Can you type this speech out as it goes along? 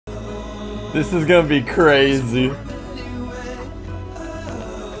This is gonna be crazy.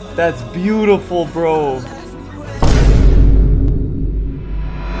 That's beautiful, bro.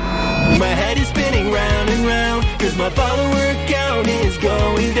 My head is spinning round and round, cause my follower count is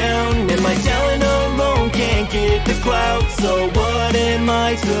going down, and my talent alone can't get the clout. So what am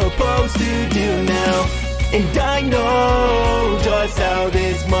I supposed to do now? And I know just how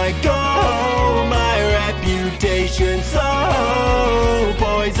this might go. My reputation's so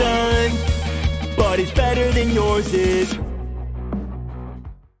poison, but it's better than yours is.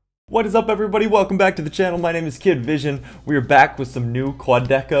 What is up, everybody? Welcome back to the channel. My name is Kid Vision. We are back with some new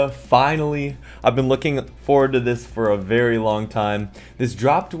Quadeca. Finally, I've been looking forward to this for a very long time. This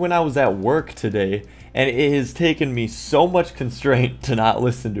dropped when I was at work today, and it has taken me so much constraint to not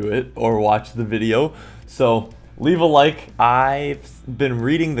listen to it or watch the video. So leave a like. I've been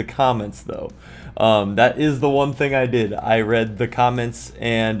reading the comments though. That is the one thing I did. I read the comments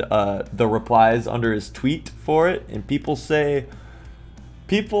and the replies under his tweet for it, and people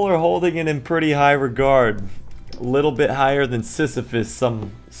people are holding it in pretty high regard, a little bit higher than Sisyphus,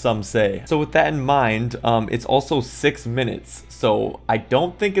 some say. So with that in mind, it's also 6 minutes, so I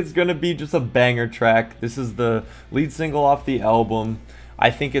don't think it's gonna be just a banger track. This is the lead single off the album.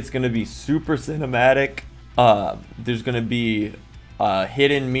 I think it's gonna be super cinematic. There's gonna be a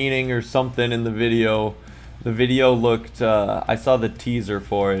hidden meaning or something in the video. The video looked, I saw the teaser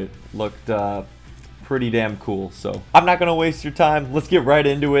for it, looked pretty damn cool. So I'm not gonna waste your time. Let's get right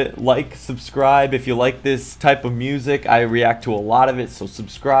into it. Like, subscribe if you like this type of music. I react to a lot of it, so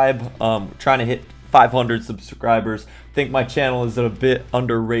subscribe. Trying to hit 500 subscribers. Think my channel is a bit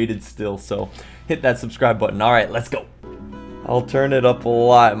underrated still, so hit that subscribe button. All right, let's go. I'll turn it up a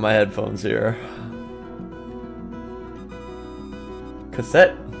lot in my headphones here.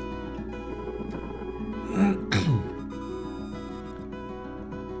 Cassette.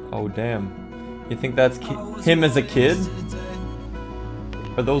 Oh damn. You think that's him as a kid?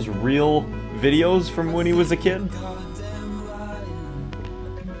 Are those real videos from when he was a kid?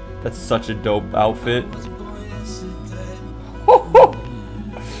 That's such a dope outfit.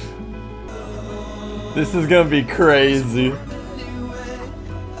 This is gonna be crazy.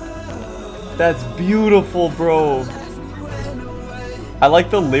 That's beautiful, bro. I like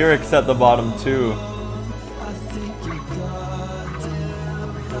the lyrics at the bottom too.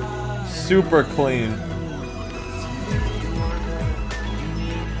 Super clean.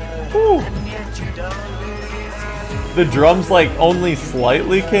 Woo. The drums like only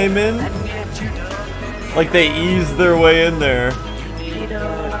slightly came in. Like they eased their way in there.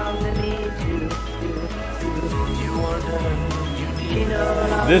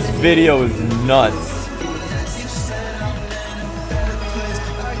 This video is nuts.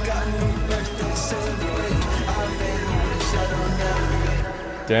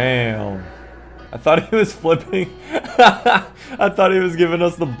 Damn. I thought he was flipping. I thought he was giving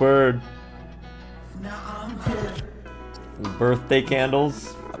us the bird. Birthday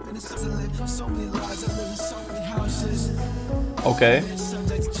candles. Okay.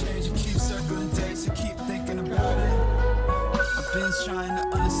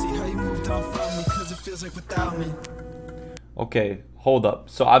 Okay, hold up.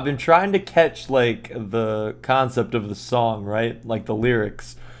 So I've been trying to catch like the concept of the song, right? Like the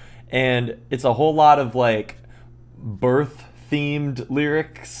lyrics. And it's a whole lot of like birth themed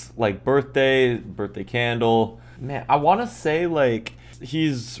lyrics, like birthday candle. Man, I want to say like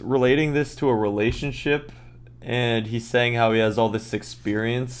he's relating this to a relationship, and he's saying how he has all this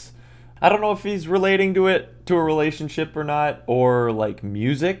experience. I don't know if he's relating to it to a relationship or not, or like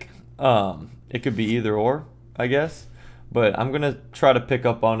music. It could be either or, I guess. But I'm gonna try to pick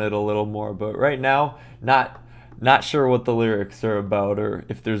up on it a little more. But right now, not sure what the lyrics are about or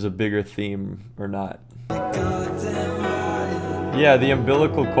if there's a bigger theme or not. Yeah, the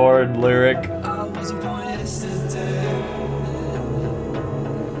umbilical cord lyric.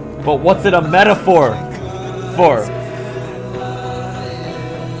 But what's it a metaphor for?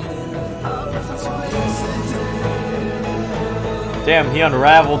 Damn, he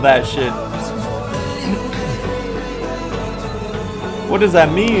unraveled that shit. What does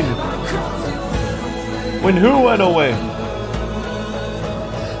that mean? When who went away?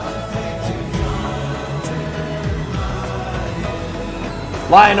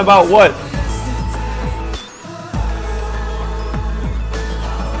 Lying about what?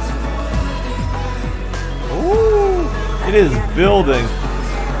 Ooh, it is building.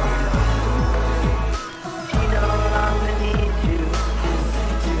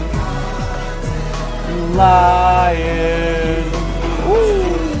 Lying. Ooh.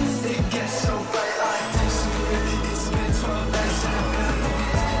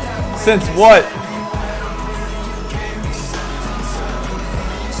 Since what?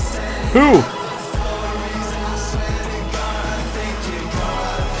 Who?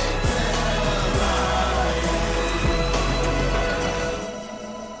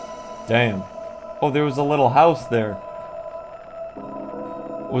 Damn. Oh, there was a little house there.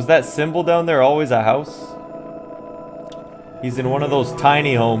 Was that symbol down there always a house? He's in one of those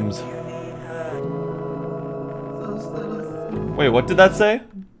tiny homes. Wait, what did that say?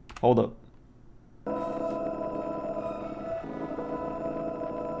 Hold up.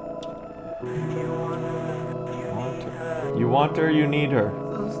 You want her, you need her.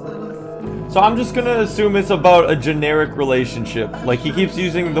 So I'm just gonna assume it's about a generic relationship. Like, he keeps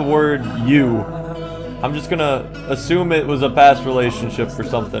using the word you. I'm just gonna assume it was a past relationship or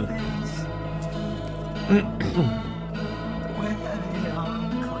something.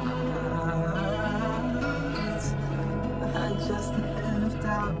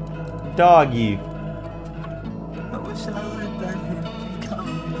 Doggy.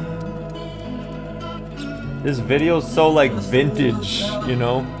 This video's so like vintage, you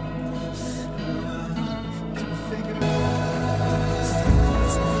know?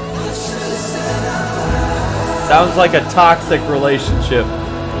 Sounds like a toxic relationship.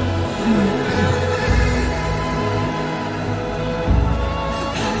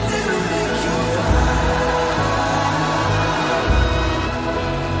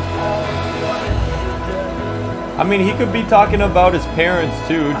 I mean, he could be talking about his parents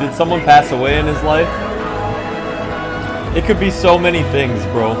too. Did someone pass away in his life? It could be so many things,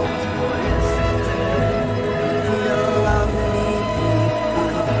 bro.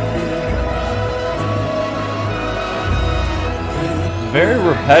 Very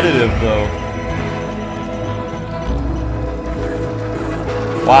repetitive, though.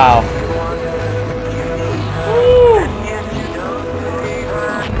 Wow. Woo.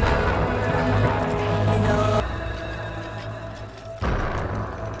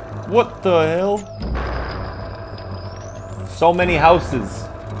 What the hell? So many houses.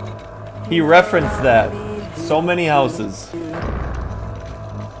 He referenced that. So many houses.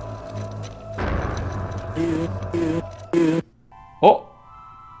 Oh!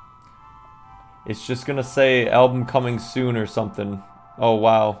 It's just gonna say album coming soon or something. Oh,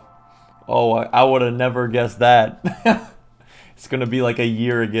 wow. Oh, I would have never guessed that. It's gonna be like a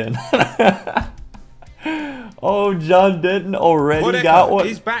year again. Oh, John Denton already Quadeca, got one.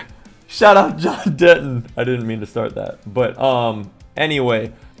 he's back. Shout out John Denton. I didn't mean to start that. But,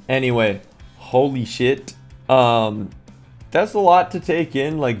 anyway. Holy shit. That's a lot to take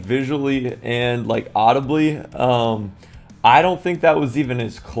in, like, visually and, like, audibly. I don't think that was even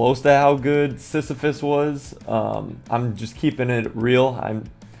as close to how good Sisyphus was. I'm just keeping it real.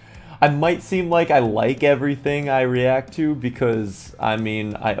 I might seem like I like everything I react to because, I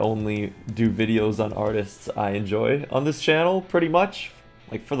mean, I only do videos on artists I enjoy on this channel, pretty much,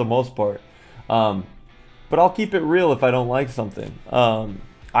 like, for the most part. But I'll keep it real if I don't like something.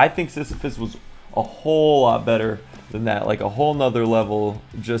 I think Sisyphus was a whole lot better than that, like a whole nother level,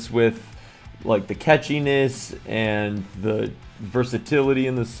 just with like the catchiness and the versatility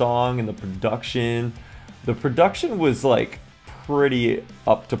in the song and the production. The production was like pretty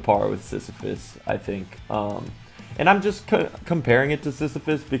up to par with Sisyphus, I think. And I'm just comparing it to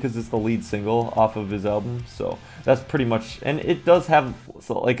Sisyphus because it's the lead single off of his album, so that's pretty much, and it does have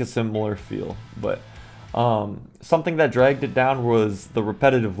like a similar feel, but something that dragged it down was the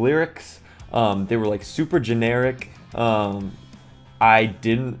repetitive lyrics. They were like super generic. I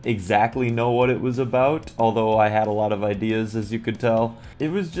didn't exactly know what it was about, although I had a lot of ideas, as you could tell.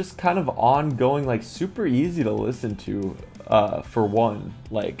 It was just kind of ongoing, like super easy to listen to, for one.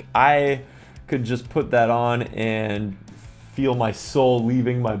 Like, I could just put that on and feel my soul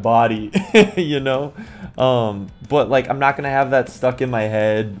leaving my body, you know? But like, I'm not gonna have that stuck in my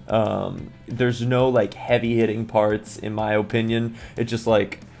head. There's no like heavy hitting parts, in my opinion. It's just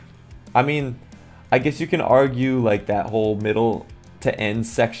like, I mean, I guess you can argue like that whole middle to end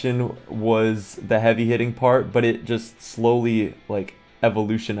section was the heavy hitting part, but it just slowly like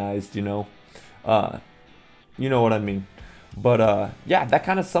evolutionized, you know? You know what I mean? But yeah, that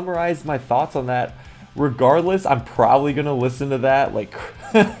kind of summarized my thoughts on that. Regardless, I'm probably gonna listen to that like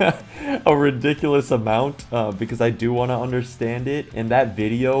a ridiculous amount, because I do want to understand it. And that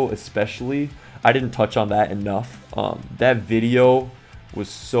video especially, I didn't touch on that enough. That video was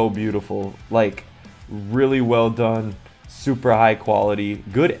so beautiful, like really well done, super high quality,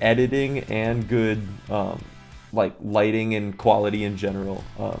 good editing, and good like lighting and quality in general.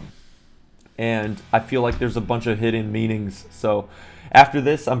 And I feel like there's a bunch of hidden meanings. So after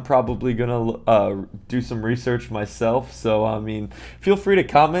this, I'm probably gonna do some research myself. So I mean, feel free to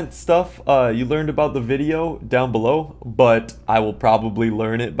comment stuff you learned about the video down below, but I will probably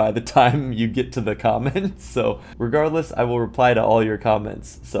learn it by the time you get to the comments. So regardless, I will reply to all your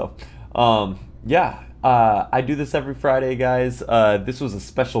comments. So yeah. I do this every Friday, guys. This was a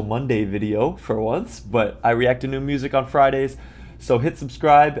special Monday video for once, but I react to new music on Fridays. So hit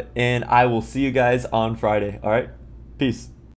subscribe, and I will see you guys on Friday. All right? Peace.